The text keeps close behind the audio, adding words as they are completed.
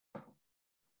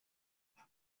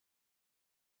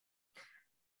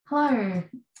Hello,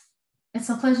 it's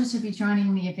a pleasure to be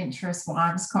joining the Adventurous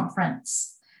Wives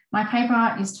Conference. My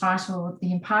paper is titled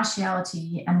The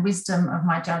Impartiality and Wisdom of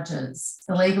My Judges,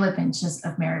 The Legal Adventures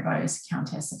of Mary Bowes,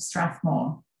 Countess of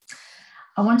Strathmore.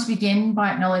 I want to begin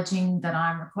by acknowledging that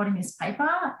I'm recording this paper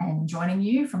and joining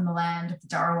you from the land of the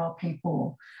Dharawal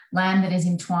people, land that is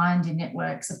entwined in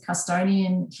networks of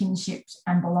custodian, kinship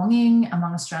and belonging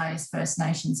among Australia's First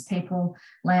Nations people,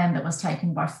 land that was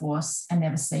taken by force and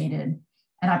never ceded.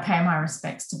 And I pay my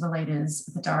respects to the leaders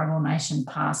of the Dharawal Nation,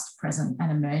 past, present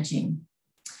and emerging.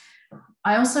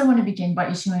 I also want to begin by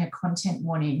issuing a content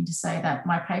warning to say that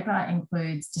my paper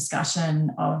includes discussion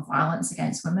of violence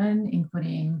against women,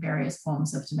 including various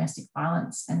forms of domestic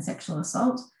violence and sexual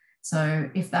assault. So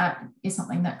if that is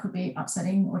something that could be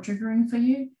upsetting or triggering for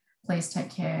you, please take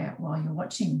care while you're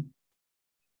watching.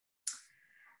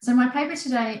 So my paper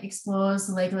today explores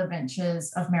the legal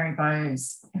adventures of Mary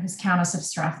Bowes, who was Countess of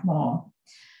Strathmore.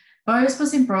 Bowes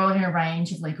was embroiled in a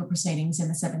range of legal proceedings in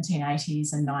the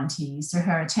 1780s and 90s through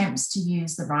her attempts to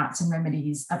use the rights and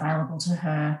remedies available to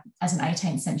her as an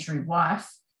 18th century wife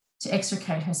to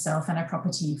extricate herself and her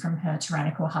property from her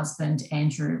tyrannical husband,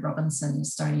 Andrew Robinson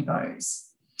Stoney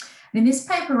Bowes. In this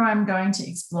paper, I'm going to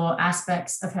explore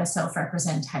aspects of her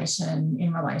self-representation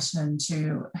in relation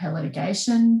to her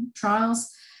litigation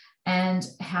trials and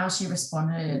how she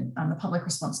responded, the public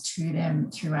response to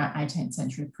them throughout 18th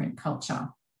century print culture.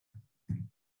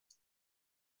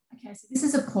 Okay, so this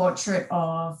is a portrait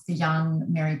of the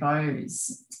young Mary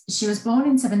Bowes. She was born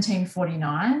in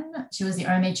 1749. She was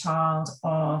the only child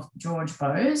of George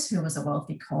Bowes, who was a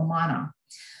wealthy coal miner.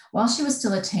 While she was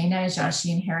still a teenager,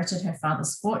 she inherited her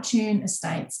father's fortune,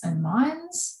 estates and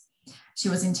mines. She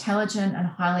was intelligent and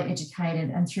highly educated,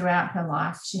 and throughout her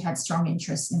life, she had strong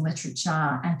interests in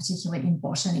literature and particularly in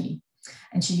botany.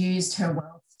 And she used her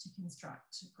wealth to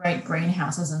construct great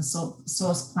greenhouses and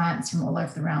source plants from all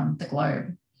over around the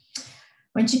globe.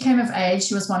 When she came of age,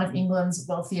 she was one of England's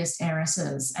wealthiest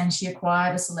heiresses, and she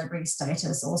acquired a celebrity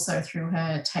status also through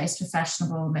her taste for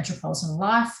fashionable metropolitan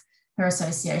life, her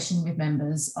association with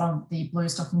members of the Blue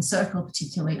Stocking Circle,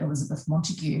 particularly Elizabeth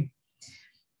Montagu.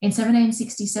 In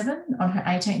 1767, on her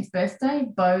 18th birthday,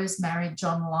 Bowes married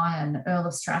John Lyon, Earl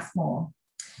of Strathmore,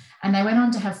 and they went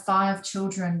on to have 5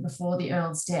 children before the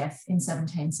Earl's death in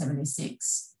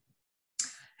 1776.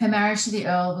 Her marriage to the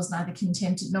Earl was neither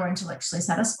contented nor intellectually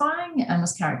satisfying and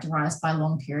was characterised by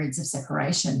long periods of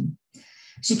separation.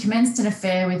 She commenced an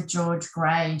affair with George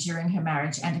Grey during her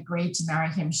marriage and agreed to marry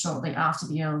him shortly after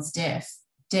the Earl's death,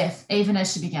 even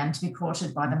as she began to be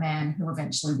courted by the man who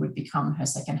eventually would become her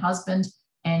second husband,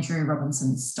 Andrew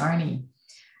Robinson Stoney,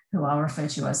 who I'll refer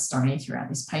to as Stoney throughout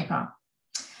this paper.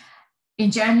 In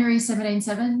January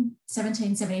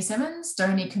 1777,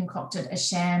 Stoney concocted a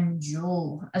sham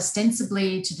duel,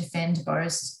 ostensibly to defend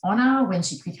Bowes' honour when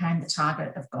she became the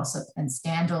target of gossip and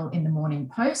scandal in the Morning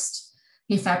Post.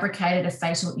 He fabricated a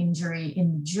fatal injury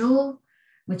in the duel,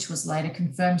 which was later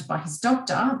confirmed by his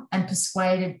doctor, and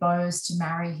persuaded Bowes to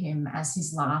marry him as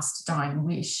his last dying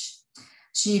wish.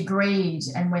 She agreed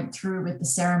and went through with the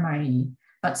ceremony,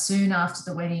 but soon after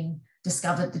the wedding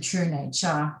discovered the true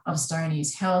nature of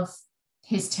Stoney's health,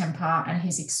 his temper and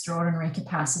his extraordinary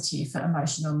capacity for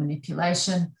emotional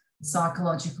manipulation,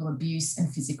 psychological abuse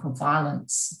and physical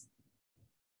violence.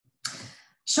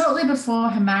 Shortly before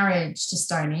her marriage to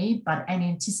Stoney, but in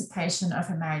anticipation of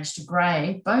her marriage to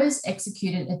Grey, Bowes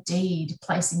executed a deed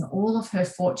placing all of her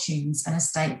fortunes and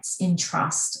estates in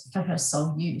trust for her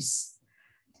sole use.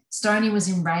 Stoney was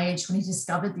enraged when he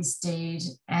discovered this deed,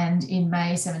 and in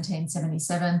May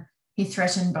 1777, he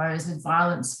threatened Bowes with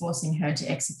violence, forcing her to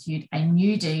execute a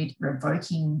new deed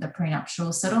revoking the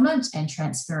prenuptial settlement and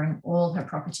transferring all her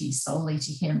property solely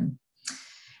to him.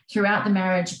 Throughout the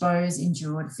marriage, Bowes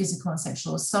endured physical and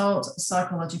sexual assault,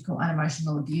 psychological and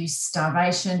emotional abuse,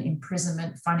 starvation,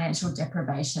 imprisonment, financial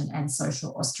deprivation, and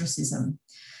social ostracism.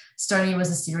 Stoney was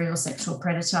a serial sexual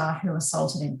predator who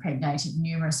assaulted and impregnated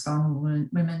numerous vulnerable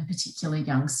women, particularly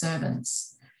young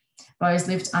servants. Bowes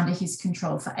lived under his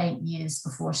control for 8 years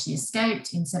before she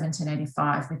escaped in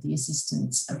 1785 with the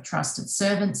assistance of trusted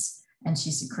servants, and she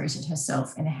secreted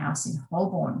herself in a house in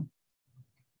Holborn.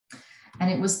 And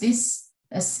it was this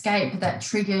escape that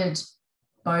triggered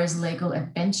Bowes' legal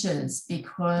adventures,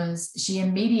 because she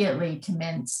immediately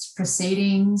commenced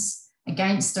proceedings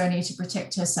against Stoney to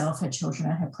protect herself, her children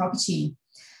and her property.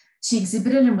 She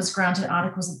exhibited and was granted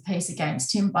articles of peace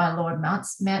against him by Lord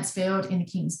Mansfield in the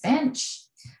King's Bench.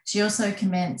 She also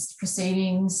commenced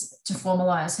proceedings to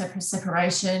formalise her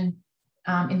separation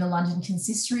in the London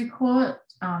Consistory Court,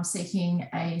 seeking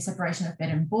a separation of bed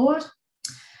and board.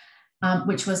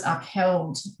 which was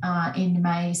upheld in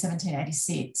May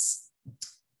 1786.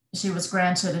 She was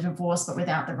granted a divorce, but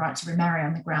without the right to remarry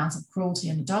on the grounds of cruelty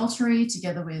and adultery,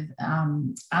 together with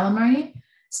alimony.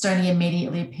 Stoney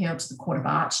immediately appealed to the Court of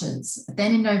Archers. But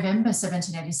then in November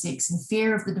 1786, in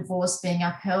fear of the divorce being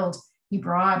upheld, he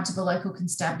bribed the local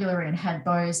constabulary and had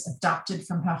Bowes abducted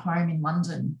from her home in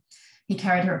London. He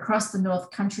carried her across the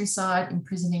north countryside,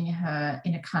 imprisoning her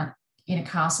in a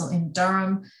castle in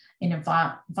Durham, in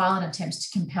a violent attempt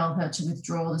to compel her to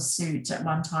withdraw the suit, at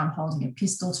one time holding a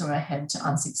pistol to her head to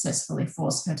unsuccessfully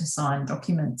force her to sign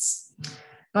documents.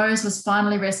 Bowes was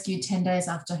finally rescued 10 days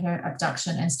after her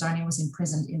abduction, and Stoney was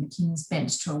imprisoned in the King's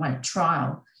Bench to await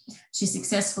trial. She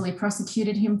successfully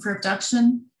prosecuted him for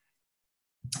abduction,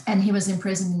 and he was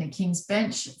imprisoned in the King's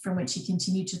Bench, from which he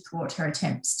continued to thwart her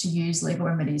attempts to use legal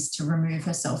remedies to remove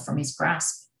herself from his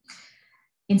grasp.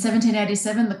 In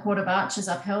 1787, the Court of Archers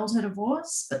upheld her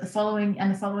divorce, but the following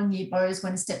year, Bowes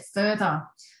went a step further,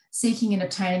 seeking and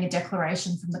obtaining a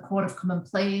declaration from the Court of Common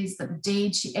Pleas that the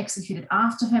deed she executed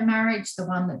after her marriage, the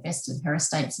one that vested her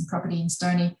estates and property in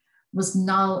Stoney, was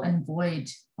null and void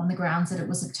on the grounds that it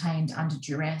was obtained under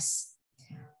duress.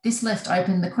 This left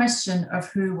open the question of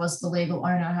who was the legal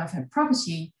owner of her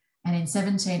property, and in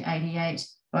 1788,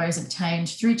 Bowes obtained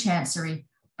through Chancery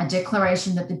a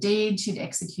declaration that the deed she'd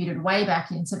executed way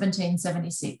back in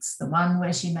 1776, the one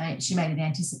where she made in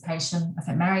anticipation of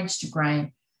her marriage to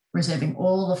Grey, reserving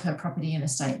all of her property and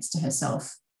estates to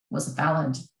herself, was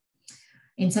valid.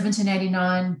 In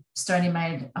 1789, Stoney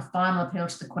made a final appeal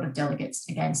to the Court of Delegates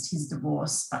against his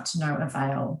divorce, but to no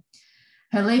avail.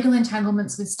 Her legal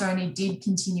entanglements with Stoney did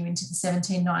continue into the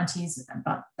 1790s,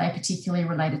 but they particularly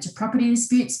related to property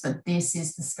disputes, but this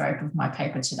is the scope of my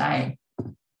paper today.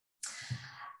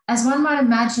 As one might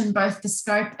imagine, both the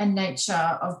scope and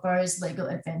nature of Bowes' legal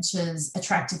adventures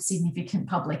attracted significant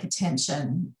public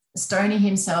attention. Stoney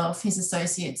himself, his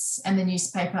associates, and the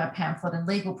newspaper, pamphlet, and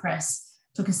legal press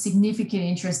took a significant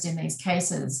interest in these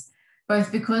cases, both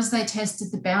because they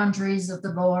tested the boundaries of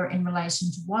the law in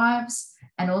relation to wives,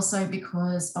 and also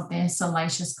because of their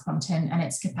salacious content and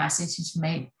its capacity to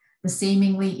meet the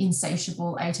seemingly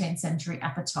insatiable 18th century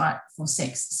appetite for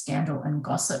sex, scandal, and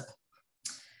gossip.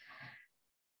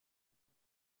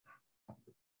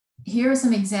 Here are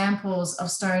some examples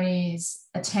of Stoney's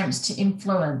attempts to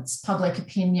influence public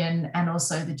opinion and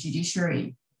also the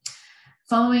judiciary.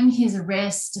 Following his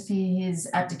arrest for his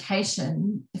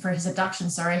abduction,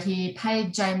 he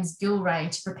paid James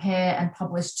Gilray to prepare and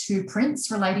publish 2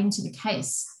 prints relating to the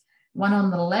case. One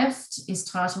on the left is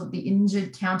titled The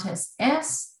Injured Countess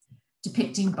S,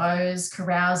 depicting Bowes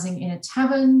carousing in a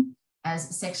tavern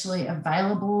as sexually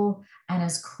available and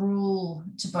as cruel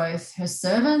to both her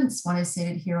servants, one is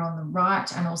seated here on the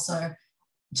right, and also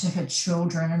to her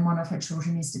children, and one of her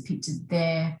children is depicted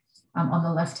there on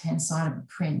the left-hand side of the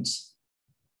print.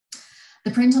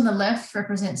 The print on the left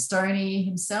represents Stoney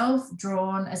himself,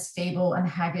 drawn as feeble and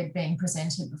haggard, being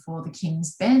presented before the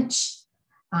King's Bench,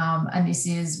 and this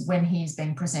is when he's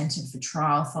being presented for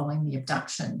trial following the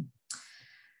abduction.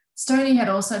 Stoney had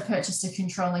also purchased a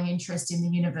controlling interest in the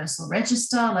Universal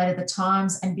Register, later the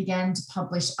Times, and began to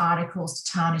publish articles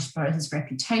to tarnish Bowes'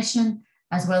 reputation,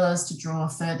 as well as to draw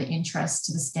further interest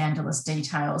to the scandalous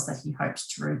details that he hoped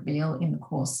to reveal in the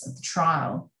course of the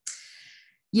trial.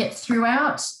 Yet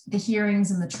throughout the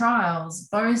hearings and the trials,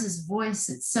 Bowes' voice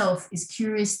itself is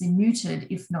curiously muted,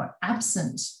 if not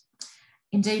absent.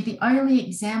 Indeed, the only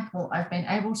example I've been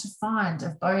able to find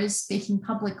of Bowes speaking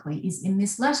publicly is in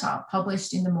this letter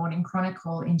published in the Morning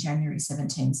Chronicle in January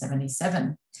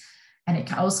 1777. And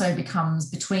it also becomes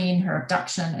between her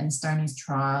abduction and Stoney's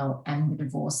trial and the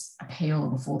divorce appeal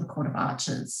before the Court of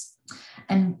Archers.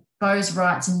 And Bowes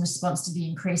writes in response to the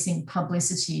increasing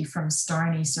publicity from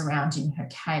Stoney surrounding her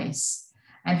case.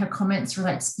 And her comments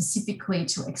relate specifically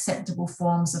to acceptable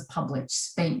forms of public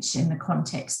speech in the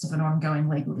context of an ongoing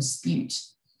legal dispute.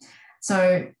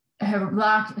 So her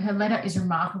letter is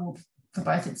remarkable for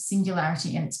both its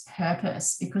singularity and its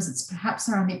purpose, because it's perhaps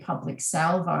her only public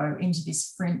salvo into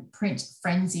this print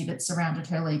frenzy that surrounded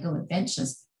her legal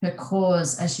adventures, her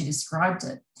cause as she described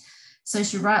it. So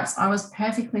she writes, "I was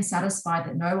perfectly satisfied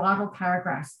that no idle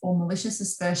paragraph or malicious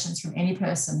aspersions from any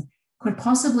person could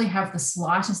possibly have the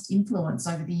slightest influence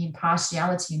over the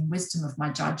impartiality and wisdom of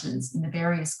my judges in the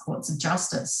various courts of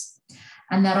justice,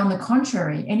 and that on the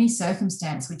contrary, any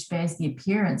circumstance which bears the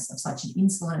appearance of such an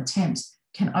insolent attempt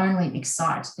can only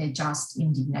excite their just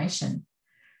indignation.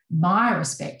 My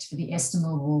respect for the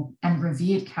estimable and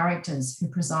revered characters who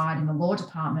preside in the law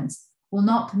departments will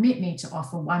not permit me to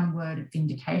offer one word of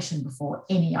vindication before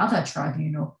any other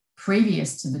tribunal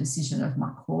previous to the decision of my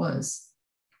cause.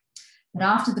 But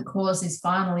after the cause is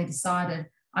finally decided,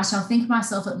 I shall think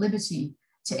myself at liberty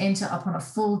to enter upon a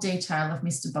full detail of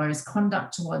Mr. Bowes'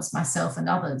 conduct towards myself and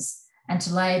others, and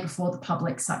to lay before the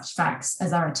public such facts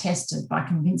as are attested by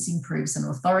convincing proofs and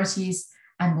authorities,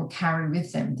 and will carry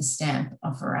with them the stamp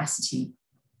of veracity.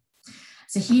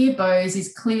 So here Bowes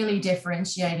is clearly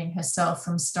differentiating herself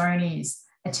from Stoney's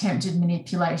attempted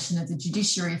manipulation of the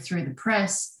judiciary through the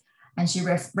press, and she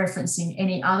referencing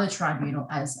any other tribunal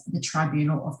as the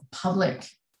tribunal of the public.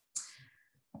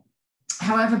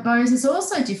 However, Bowes is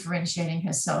also differentiating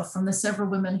herself from the several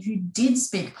women who did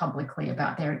speak publicly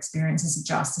about their experiences of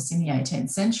justice in the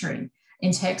 18th century.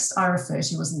 In text, I refer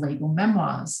to as legal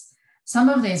memoirs. Some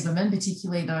of these women,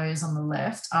 particularly those on the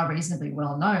left, are reasonably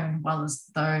well known,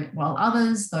 while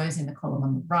others, those in the column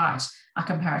on the right, are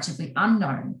comparatively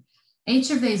unknown. Each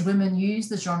of these women use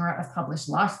the genre of published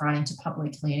life writing to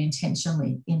publicly and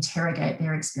intentionally interrogate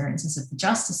their experiences of the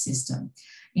justice system.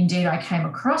 Indeed, I came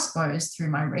across Bowes through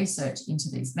my research into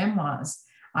these memoirs.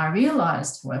 I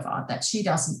realised, however, that she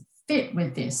doesn't fit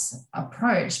with this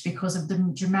approach because of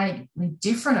the dramatically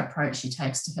different approach she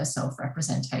takes to her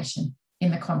self-representation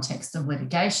in the context of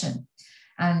litigation.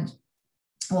 And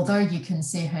although you can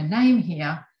see her name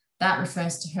here, that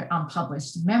refers to her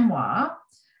unpublished memoir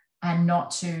and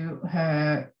not to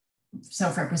her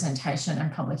self-representation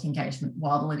and public engagement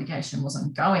while the litigation was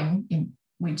ongoing, in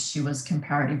which she was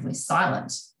comparatively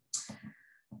silent.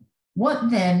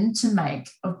 What then to make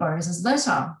of Bowes's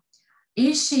letter?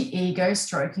 Is she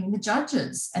ego-stroking the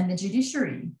judges and the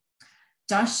judiciary?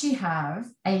 Does she have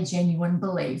a genuine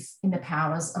belief in the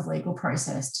powers of legal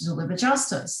process to deliver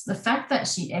justice? The fact that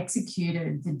she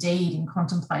executed the deed in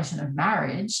contemplation of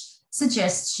marriage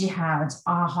suggests she had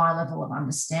a high level of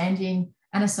understanding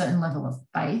and a certain level of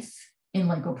faith in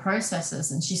legal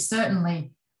processes, and she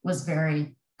certainly was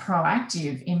very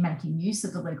proactive in making use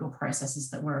of the legal processes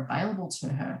that were available to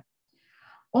her.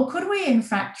 Or could we in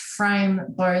fact frame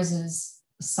Bowes's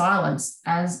silence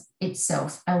as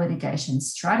itself a litigation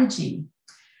strategy?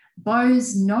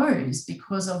 Bowes knows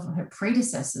because of her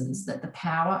predecessors that the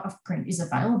power of print is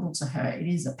available to her. It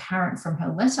is apparent from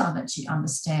her letter that she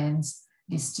understands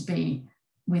this to be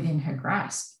within her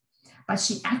grasp. But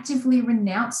she actively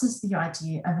renounces the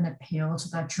idea of an appeal to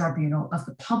the tribunal of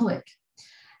the public.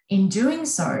 In doing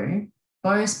so,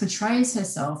 Bowes portrays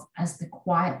herself as the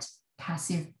quiet,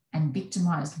 passive, and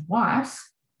victimised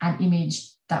wife, an image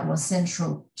that was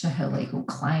central to her legal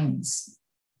claims.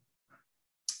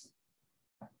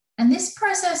 And this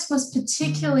process was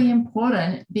particularly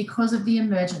important because of the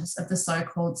emergence of the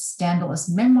so-called scandalous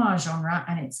memoir genre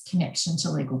and its connection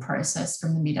to legal process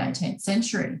from the mid-18th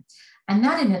century. And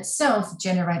that in itself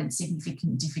generated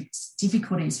significant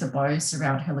difficulties for Bowes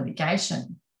throughout her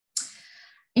litigation.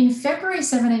 In February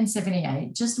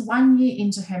 1778, just 1 year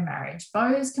into her marriage,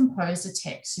 Bowes composed a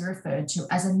text she referred to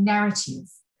as a narrative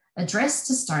addressed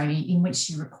to Stoney, in which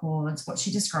she records what she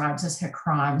describes as her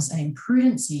crimes and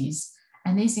imprudencies,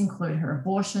 and these include her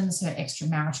abortions, her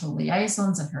extramarital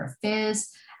liaisons and her affairs,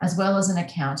 as well as an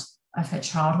account of her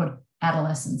childhood,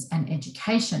 adolescence and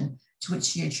education, to which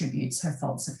she attributes her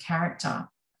faults of character.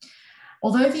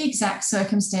 Although the exact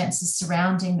circumstances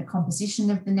surrounding the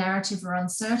composition of the narrative are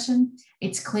uncertain,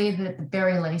 it's clear that at the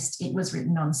very least it was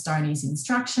written on Stoney's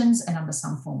instructions and under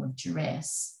some form of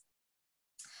duress.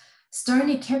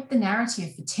 Stoney kept the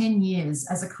narrative for 10 years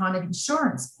as a kind of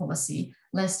insurance policy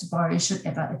lest Bowes should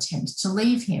ever attempt to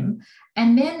leave him,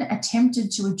 and then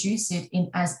attempted to adduce it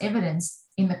as evidence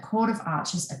in the Court of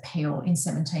Archer's appeal in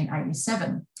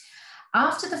 1787.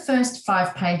 After the first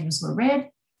 5 pages were read,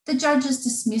 the judges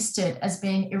dismissed it as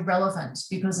being irrelevant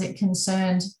because it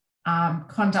concerned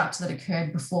conduct that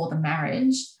occurred before the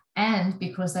marriage and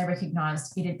because they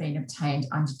recognised it had been obtained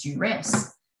under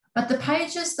duress. But the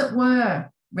pages that were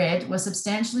read were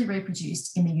substantially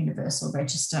reproduced in the Universal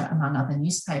Register, among other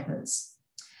newspapers.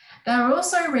 They were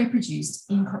also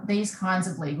reproduced in these kinds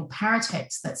of legal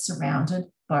paratexts that surrounded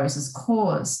Bowes's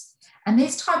cause. And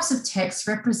these types of texts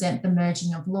represent the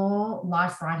merging of law,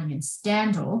 life writing and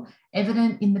scandal,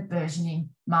 evident in the burgeoning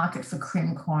market for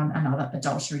crim-con and other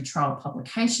adultery trial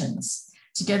publications,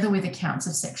 together with accounts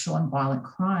of sexual and violent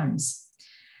crimes.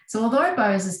 So although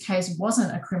Bowes's case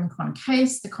wasn't a crim-con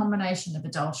case, the combination of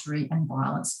adultery and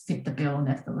violence fit the bill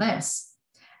nevertheless.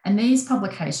 And these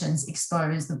publications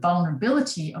expose the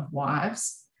vulnerability of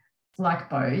wives like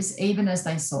Bowes, even as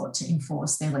they sought to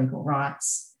enforce their legal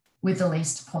rights with the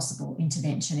least possible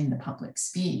intervention in the public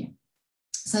sphere.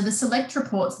 So the select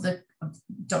reports of the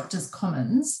Doctors'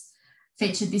 Commons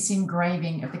featured this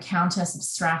engraving of the Countess of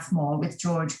Strathmore with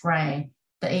George Grey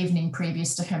the evening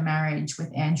previous to her marriage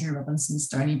with Andrew Robinson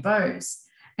Stoney Bowes.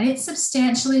 and it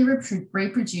substantially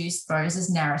reproduced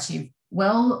Bowe's narrative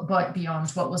well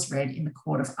beyond what was read in the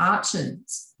Court of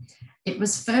Arches. It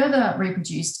was further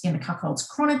reproduced in the Cuckold's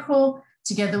Chronicle,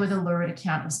 together with a lurid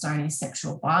account of Stoney's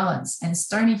sexual violence, and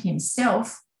Stoney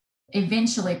himself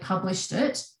eventually published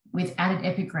it with added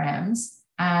epigrams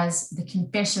as The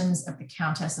Confessions of the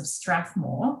Countess of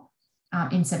Strathmore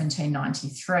in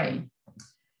 1793.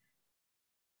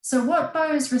 So what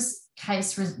Bowe's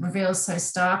case reveals so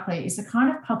starkly is the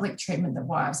kind of public treatment that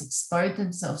wives exposed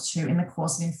themselves to in the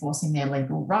course of enforcing their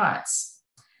legal rights.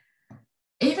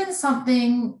 Even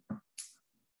something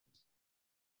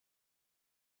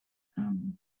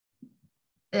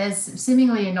as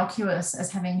seemingly innocuous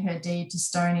as having her deed to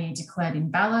Stoney declared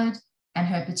invalid and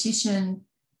her petition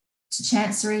to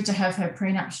Chancery to have her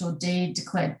prenuptial deed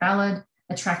declared valid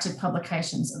attracted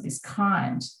publications of this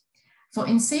kind. For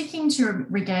in seeking to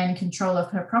regain control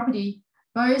of her property,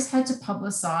 Bowes had to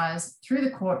publicise through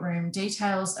the courtroom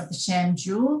details of the sham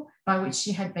duel by which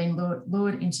she had been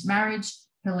lured into marriage,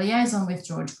 her liaison with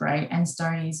George Grey, and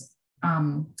Stoney's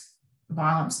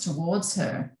violence towards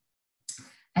her.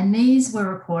 And these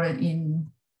were recorded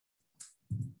in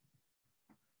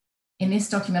this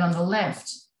document on the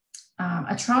left,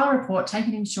 a trial report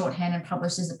taken in shorthand and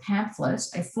published as a pamphlet,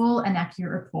 a full and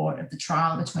accurate report of the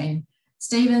trial between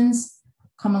Stevens,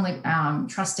 commonly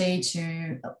trustee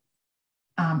to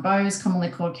Bowes, commonly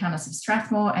called Countess of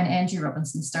Strathmore, and Andrew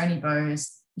Robinson Stoney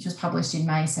Bowes, which was published in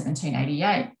May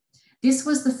 1788. This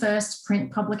was the first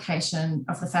print publication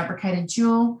of the fabricated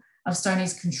duel, of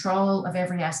Stoney's control of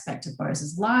every aspect of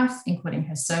Bowes's life, including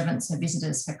her servants, her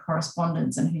visitors, her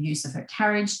correspondence, and her use of her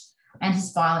carriage, and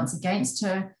his violence against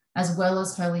her, as well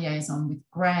as her liaison with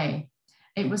Grey.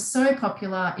 It was so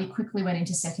popular, it quickly went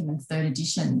into second and third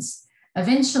editions.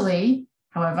 Eventually,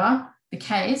 however, the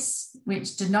case,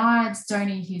 which denied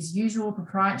Stoney his usual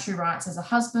proprietary rights as a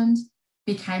husband,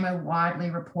 became a widely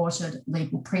reported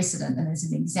legal precedent. And there's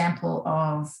an example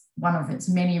of one of its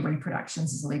many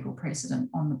reproductions as a legal precedent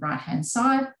on the right-hand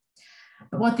side.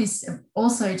 But what this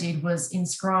also did was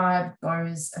inscribe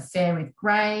Bowes' affair with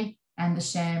Grey and the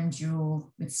sham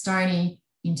duel with Stoney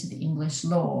into the English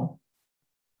law.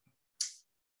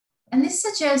 And this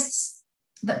suggests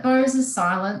that Bowes'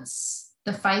 silence,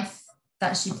 the faith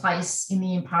that she placed in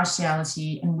the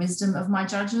impartiality and wisdom of my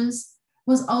judges,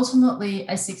 was ultimately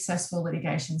a successful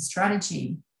litigation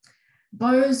strategy.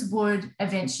 Bowes would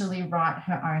eventually write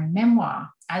her own memoir,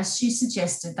 as she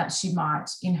suggested that she might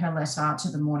in her letter to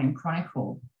the Morning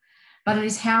Chronicle. But it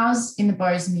is housed in the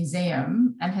Bowes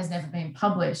Museum and has never been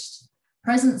published.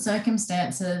 Present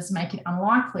circumstances make it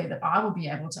unlikely that I will be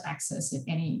able to access it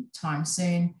any time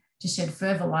soon to shed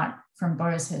further light from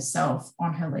Bowes herself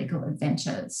on her legal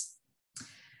adventures.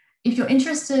 If you're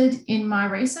interested in my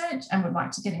research and would like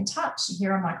to get in touch,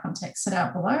 here are my contacts set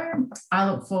out below. I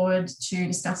look forward to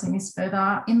discussing this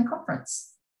further in the conference.